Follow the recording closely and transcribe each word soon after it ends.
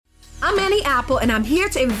I'm Annie Apple, and I'm here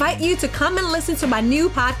to invite you to come and listen to my new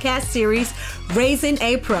podcast series, Raising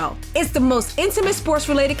a Pro. It's the most intimate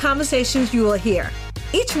sports-related conversations you will hear.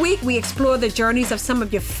 Each week, we explore the journeys of some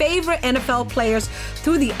of your favorite NFL players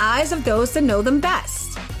through the eyes of those that know them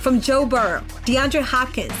best. From Joe Burrow, DeAndre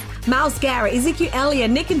Hopkins, Myles Garrett, Ezekiel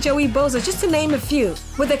Elliott, Nick and Joey Bosa, just to name a few.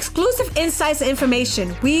 With exclusive insights and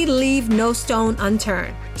information, we leave no stone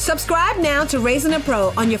unturned. Subscribe now to Raising a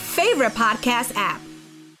Pro on your favorite podcast app.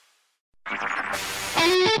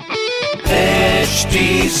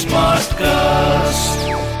 HT Smartcast.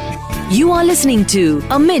 You are listening to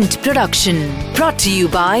a Mint production brought to you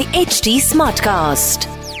by HT Smartcast.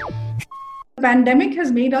 The pandemic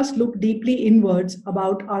has made us look deeply inwards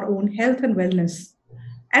about our own health and wellness.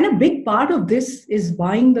 And a big part of this is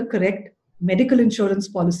buying the correct medical insurance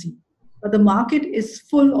policy. But the market is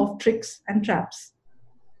full of tricks and traps.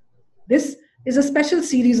 This is a special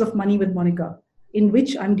series of Money with Monica, in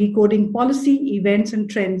which I'm decoding policy, events, and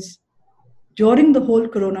trends during the whole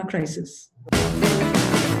corona crisis.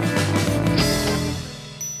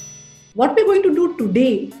 What we're going to do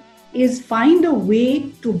today is find a way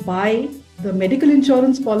to buy the medical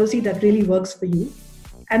insurance policy that really works for you.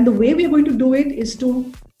 And the way we're going to do it is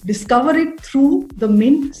to discover it through the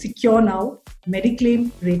Mint Secure Now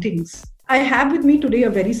Mediclaim ratings. I have with me today a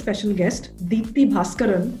very special guest, Deepti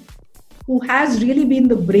Bhaskaran, who has really been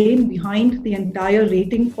the brain behind the entire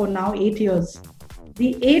rating for now 8 years.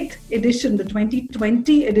 The 8th edition, the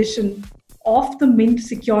 2020 edition of the Mint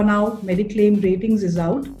Secure Now Mediclaim ratings is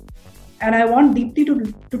out. And I want Deepti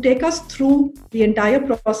to take us through the entire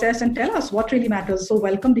process and tell us what really matters. So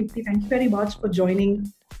welcome, Deepti. Thank you very much for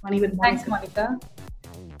joining Money with Monica. Thanks, Monica.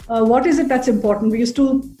 What is it that's important? We used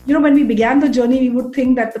to, when we began the journey, we would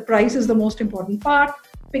think that the price is the most important part.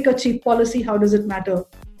 Pick a cheap policy. How does it matter?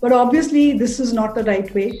 But obviously, this is not the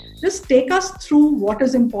right way. Just take us through what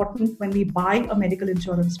is important when we buy a medical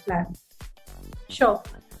insurance plan. Sure.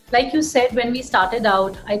 Like you said, when we started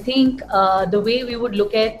out, I think the way we would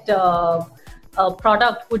look at a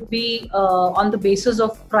product would be on the basis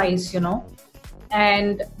of price,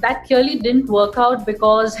 And that clearly didn't work out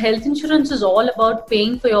because health insurance is all about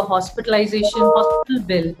paying for your hospitalization, hospital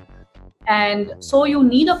bill. And so you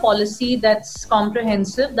need a policy that's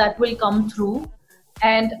comprehensive, that will come through.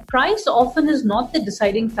 And price often is not the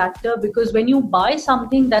deciding factor because when you buy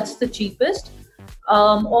something that's the cheapest,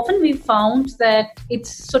 often we found that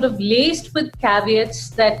it's sort of laced with caveats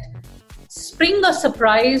that spring a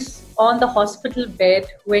surprise on the hospital bed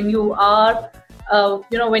when you are,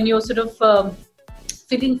 when you're sort of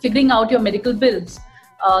figuring out your medical bills.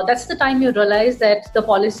 That's the time you realize that the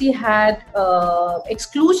policy had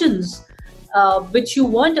exclusions which you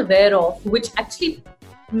weren't aware of, which actually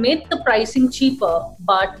made the pricing cheaper,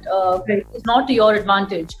 but it's not to your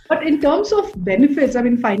advantage. But in terms of benefits,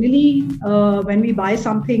 finally, when we buy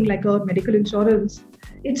something like a medical insurance,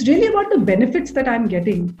 it's really about the benefits that I'm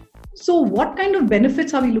getting. So what kind of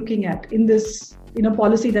benefits are we looking at in this,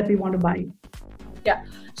 policy that we want to buy? Yeah.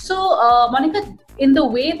 So, Monica, in the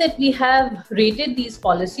way that we have rated these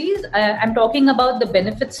policies, I'm talking about the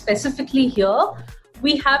benefits specifically here.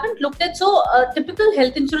 We haven't looked at, so a typical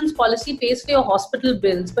health insurance policy pays for your hospital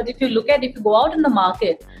bills. But if you go out in the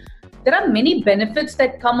market, there are many benefits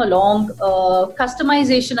that come along.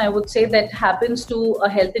 Customization, I would say, that happens to a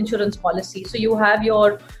health insurance policy. So you have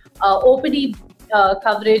your OPD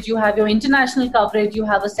coverage, you have your international coverage, you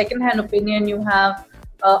have a second-hand opinion, you have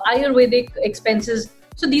Ayurvedic expenses.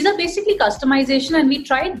 So these are basically customization, and we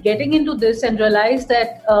tried getting into this and realized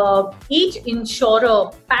that each insurer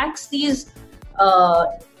packs these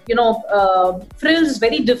frills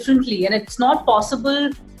very differently, and it's not possible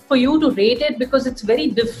for you to rate it because it's very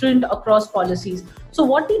different across policies. So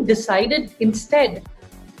what we decided instead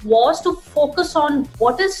was to focus on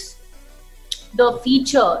what is the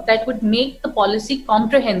feature that would make the policy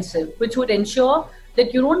comprehensive, which would ensure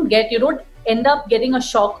that you don't end up getting a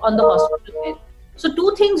shock on the hospital bed. So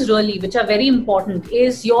two things really, which are very important,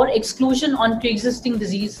 is your exclusion on pre-existing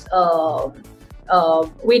disease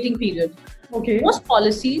waiting period. Okay. Most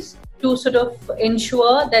policies, to sort of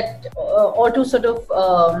ensure that or to sort of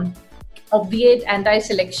obviate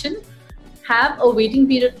anti-selection, have a waiting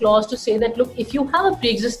period clause to say that, look, if you have a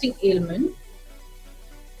pre-existing ailment,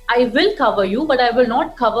 I will cover you, but I will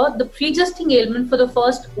not cover the pre-existing ailment for the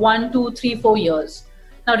first 1, 2, 3, 4 years.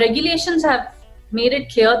 Now, regulations have made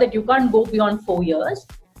it clear that you can't go beyond 4 years,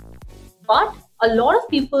 but a lot of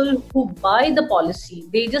people who buy the policy,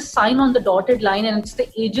 they just sign on the dotted line and it's the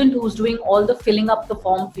agent who's doing all the filling up the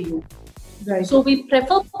form for you. Right. So we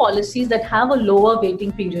prefer policies that have a lower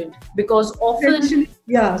waiting period because often...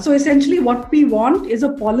 So essentially what we want is a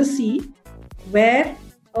policy where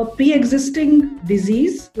a pre-existing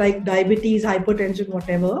disease like diabetes, hypertension,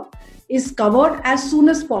 whatever, is covered as soon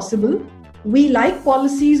as possible. We like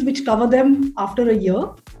policies which cover them after a year.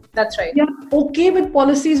 That's right. We are okay with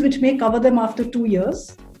policies which may cover them after 2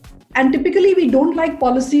 years. And typically we don't like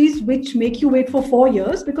policies which make you wait for 4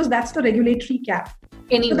 years because that's the regulatory cap.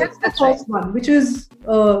 Anyway, so that's the first one, which is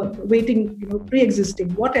waiting, pre-existing.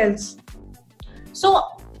 What else? So,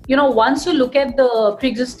 once you look at the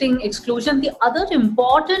pre-existing exclusion, the other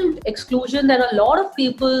important exclusion that a lot of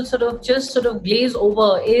people sort of glaze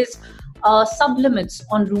over is sublimits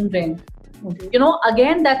on room rent. Okay.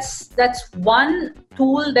 Again, that's one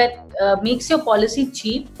tool that makes your policy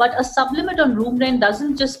cheap, but a sublimit on room rent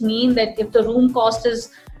doesn't just mean that if the room cost is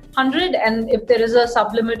 100 and if there is a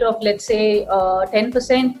sublimit of, let's say,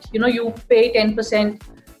 10%, you pay 10%,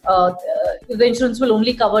 the insurance will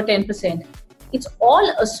only cover 10%. It's all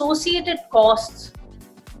associated costs.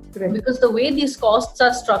 Correct. Because the way these costs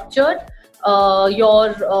are structured,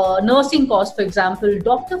 your nursing cost, for example,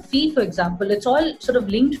 doctor fee, for example, it's all sort of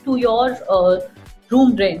linked to your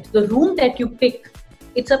room rent. The room that you pick,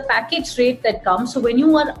 it's a package rate that comes. So when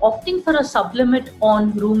you are opting for a sublimit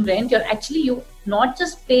on room rent, you not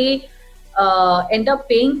just end up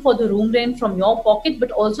paying for the room rent from your pocket,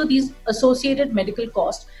 but also these associated medical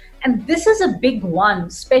costs. And this is a big one,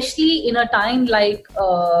 especially in a time like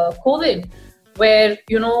COVID, where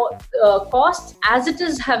costs as it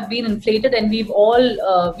is have been inflated, and we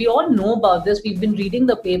all know about this. We've been reading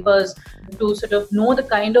the papers to sort of know the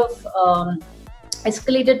kind of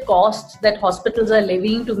escalated costs that hospitals are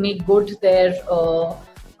levying to make good their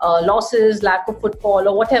losses, lack of footfall,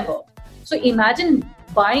 or whatever. So imagine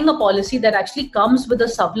buying a policy that actually comes with a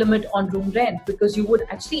sublimit on room rent, because you would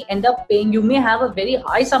actually end up paying. You may have a very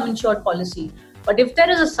high sum insured policy, but if there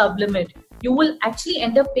is a sublimit, you will actually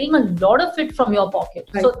end up paying a lot of it from your pocket.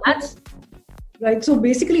 Right. So that's right. So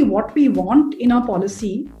basically what we want in our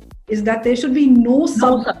policy is that there should be no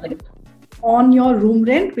sublimit on your room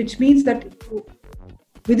rent, which means that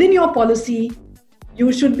within your policy,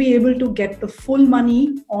 you should be able to get the full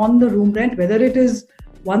money on the room rent, whether it is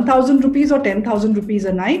 1,000 rupees or 10,000 rupees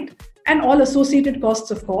a night, and all associated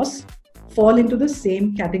costs, of course, fall into the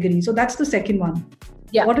same category. So that's the second one.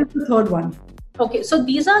 Yeah. What is the third one? Okay, so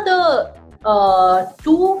these are the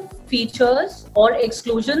two features or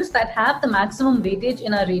exclusions that have the maximum weightage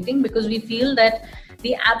in our rating, because we feel that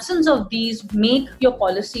the absence of these make your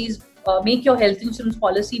policies, make your health insurance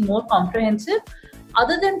policy more comprehensive.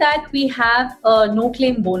 Other than that, we have a no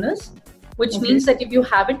claim bonus, which means that if you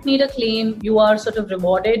haven't made a claim, you are sort of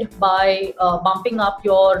rewarded by bumping up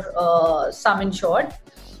your sum insured.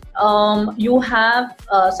 You have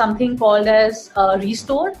something called as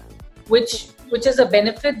restore, which is a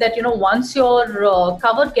benefit that, once your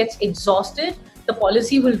cover gets exhausted, the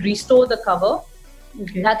policy will restore the cover.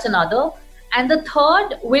 Okay. That's another. And the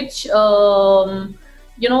third, which even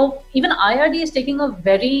IRD is taking a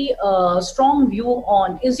very strong view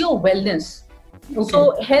on, is your wellness. Okay.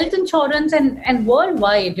 So health insurance and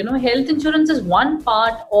worldwide, health insurance is one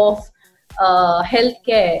part of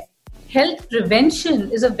healthcare. Health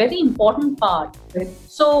prevention is a very important part. Right.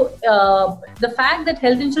 So the fact that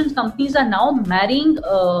health insurance companies are now marrying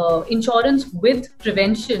insurance with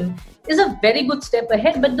prevention is a very good step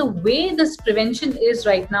ahead. But the way this prevention is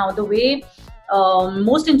right now, the way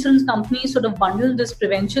most insurance companies sort of bundle this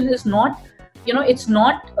prevention is not, it's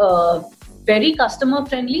not very customer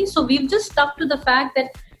friendly. So we've just stuck to the fact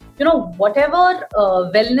that, whatever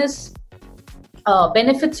wellness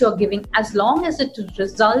benefits you're giving, as long as it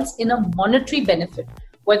results in a monetary benefit,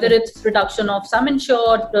 whether it's reduction of sum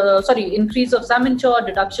insured, increase of sum insured,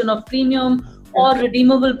 reduction of premium, or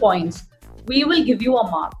redeemable points, we will give you a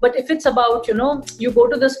mark. But if it's about, you go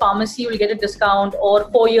to this pharmacy, you'll get a discount, or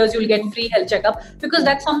 4 years, you'll get free health checkup, because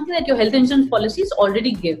that's something that your health insurance policies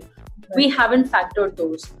already give. We haven't factored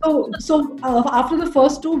those. So after the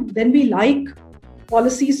first two, then we like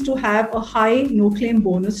policies to have a high no claim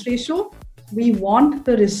bonus ratio. We want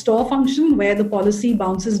the restore function where the policy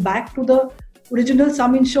bounces back to the original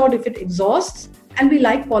sum insured if it exhausts. And we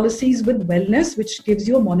like policies with wellness, which gives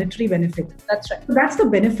you a monetary benefit. That's right. So that's the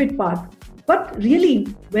benefit part. But really,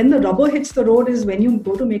 when the rubber hits the road is when you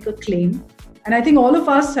go to make a claim. And I think all of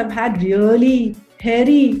us have had really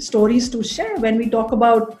hairy stories to share when we talk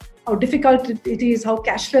about how difficult it is, how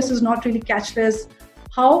cashless is not really cashless,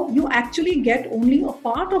 how you actually get only a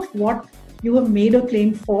part of what you have made a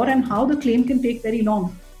claim for, and how the claim can take very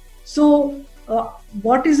long. So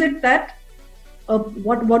what is it that,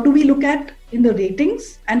 what do we look at in the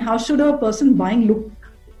ratings, and how should a person buying look,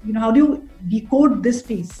 how do you decode this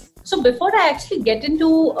piece? So before I actually get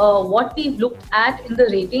into what we've looked at in the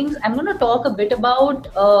ratings, I'm going to talk a bit about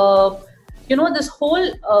this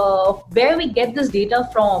whole where we get this data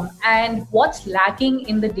from and what's lacking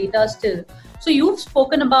in the data still. So you've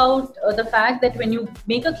spoken about the fact that when you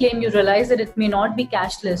make a claim, you realize that it may not be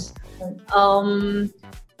cashless.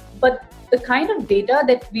 But the kind of data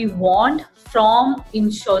that we want from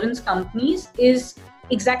insurance companies is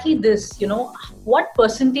exactly this, what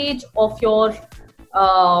percentage of your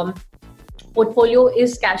portfolio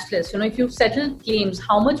is cashless. If you've settled claims,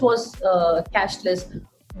 how much was cashless?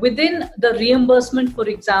 Within the reimbursement, for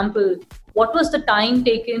example, what was the time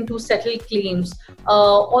taken to settle claims?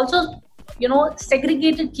 Also,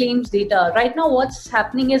 segregated claims data. Right now, what's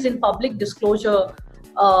happening is in public disclosure,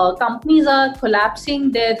 companies are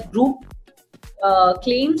collapsing their group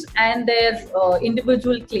claims and their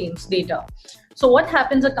individual claims data. So what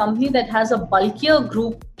happens, a company that has a bulkier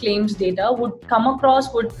group claims data would come across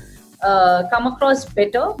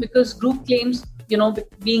better, because group claims,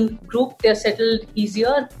 being grouped, they're settled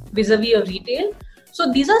easier vis-a-vis a retail.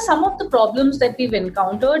 So these are some of the problems that we've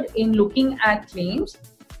encountered in looking at claims.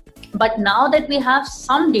 But now that we have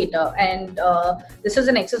some data, and this is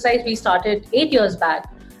an exercise we started 8 years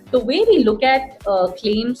back, the way we look at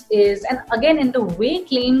claims is, and again, in the way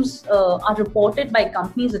claims are reported by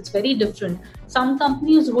companies, it's very different. Some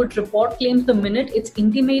companies would report claims the minute it's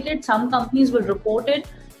intimated. Some companies will report it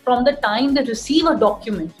from the time they receive a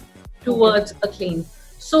document towards a claim.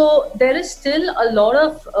 So there is still a lot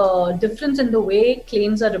of difference in the way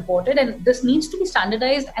claims are reported, and this needs to be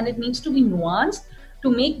standardized and it needs to be nuanced to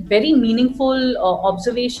make very meaningful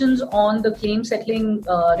observations on the claim settling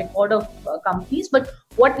record of companies. But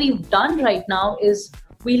what we've done right now is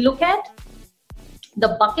we look at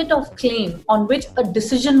the bucket of claim on which a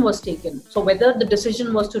decision was taken. So whether the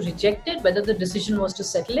decision was to reject it, whether the decision was to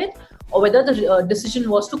settle it, or whether the decision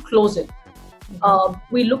was to close it.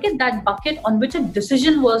 We look at that bucket on which a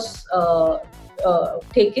decision was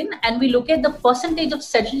taken, and we look at the percentage of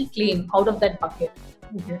settled claim out of that bucket.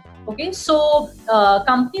 Okay. So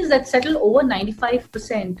companies that settle over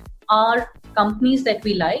 95% are companies that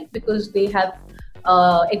we like because they have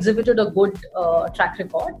exhibited a good track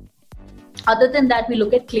record. Other than that, we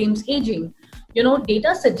look at claims aging.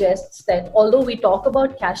 Data suggests that although we talk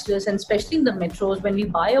about cashless, and especially in the metros, when we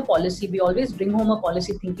buy a policy, we always bring home a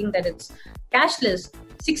policy thinking that it's cashless.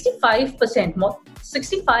 65%,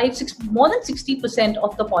 more than 60%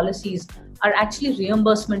 of the policies are actually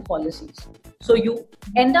reimbursement policies. So you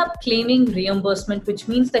end up claiming reimbursement, which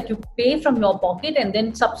means that you pay from your pocket and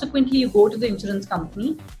then subsequently you go to the insurance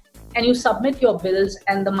company and you submit your bills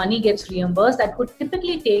and the money gets reimbursed. That could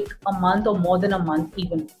typically take a month or more than a month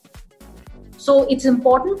even. So it's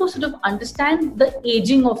important to sort of understand the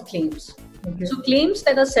aging of claims. So claims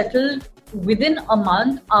that are settled within a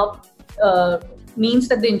month are means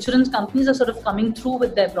that the insurance companies are sort of coming through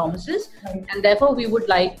with their promises, and therefore we would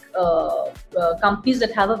like companies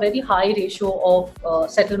that have a very high ratio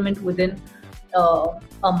of settlement within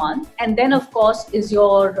a month. And then of course is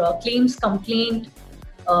your claims complaint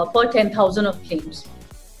per 10,000 of claims.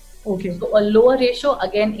 So a lower ratio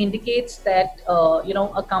again indicates that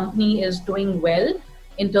a company is doing well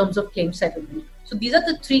in terms of claim settlement. So these are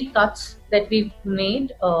the three cuts that we've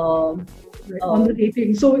made on the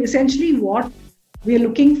rating. So essentially what we are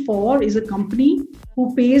looking for is a company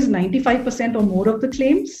who pays 95% or more of the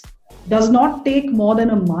claims, does not take more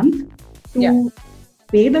than a month to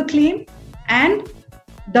pay the claim, and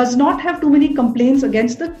does not have too many complaints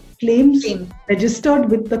against the claims registered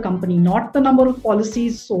with the company, not the number of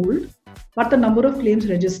policies sold, but the number of claims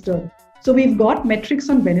registered. So we've got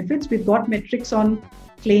metrics on benefits, we've got metrics on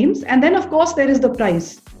claims, and then of course there is the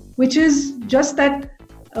price, which is just that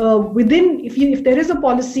if there is a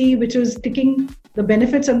policy which is ticking the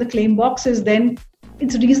benefits and the claim boxes, then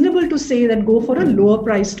it's reasonable to say that go for a lower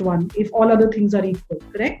priced one if all other things are equal,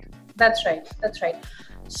 correct? That's right.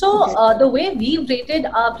 So the way we've rated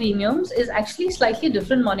our premiums is actually slightly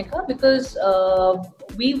different, Monica, because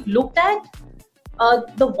we've looked at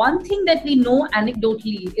the one thing that we know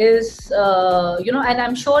anecdotally is, and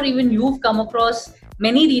I'm sure even you've come across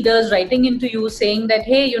many readers writing into you saying that,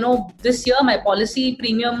 hey, this year my policy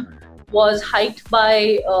premium was hiked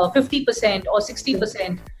by 50% or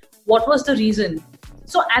 60%. What was the reason?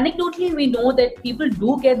 So anecdotally, we know that people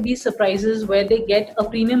do get these surprises where they get a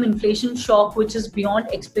premium inflation shock, which is beyond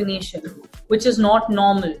explanation, which is not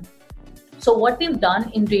normal. So what we've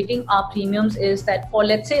done in rating our premiums is that for,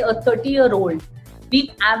 let's say, a 30-year-old, we've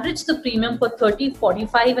averaged the premium for 30,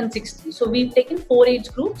 45 and 60. So we've taken 4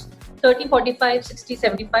 age groups, 30, 45, 60,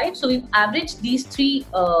 75. So we've averaged these 3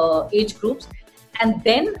 age groups. And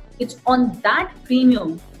then it's on that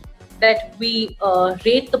premium that we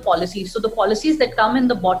rate the policies. So the policies that come in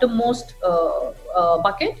the bottommost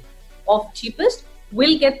bucket of cheapest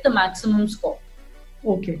will get the maximum score.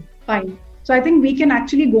 Okay, fine. So I think we can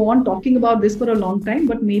actually go on talking about this for a long time,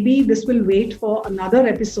 but maybe this will wait for another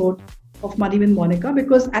episode of Money with Monica,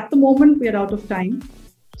 because at the moment we are out of time.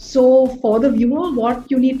 So for the viewer, what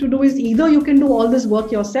you need to do is either you can do all this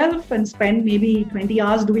work yourself and spend maybe 20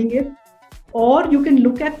 hours doing it, or you can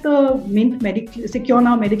look at the Mint Secure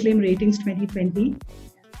Now Mediclaim Ratings 2020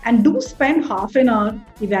 and do spend half an hour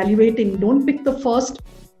evaluating. Don't pick the first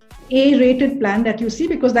A-rated plan that you see,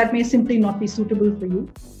 because that may simply not be suitable for you.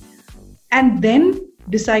 And then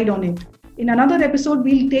decide on it. In another episode,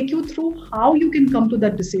 we'll take you through how you can come to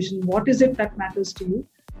that decision. What is it that matters to you?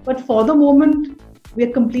 But for the moment,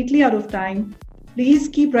 we're completely out of time. Please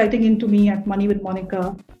keep writing into me at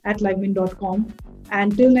moneywithmonica@livemint.com.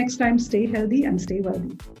 Until next time, stay healthy and stay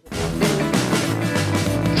wealthy.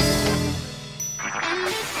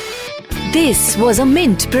 This was a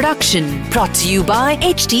Mint production brought to you by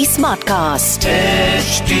HT Smartcast.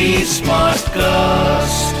 HT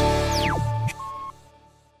Smartcast.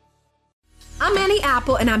 I'm Annie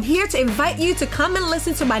Apple, and I'm here to invite you to come and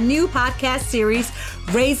listen to my new podcast series,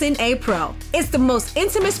 Raising a Pro. It's the most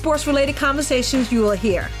intimate sports-related conversations you will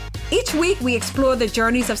hear. Each week, we explore the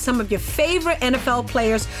journeys of some of your favorite NFL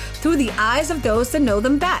players through the eyes of those that know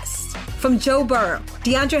them best. From Joe Burrow,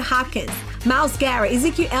 DeAndre Hopkins, Myles Garrett,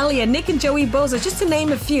 Ezekiel Elliott, Nick and Joey Bosa, just to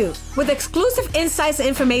name a few. With exclusive insights and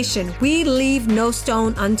information, we leave no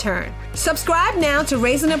stone unturned. Subscribe now to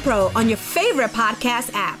Raising a Pro on your favorite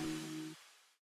podcast app.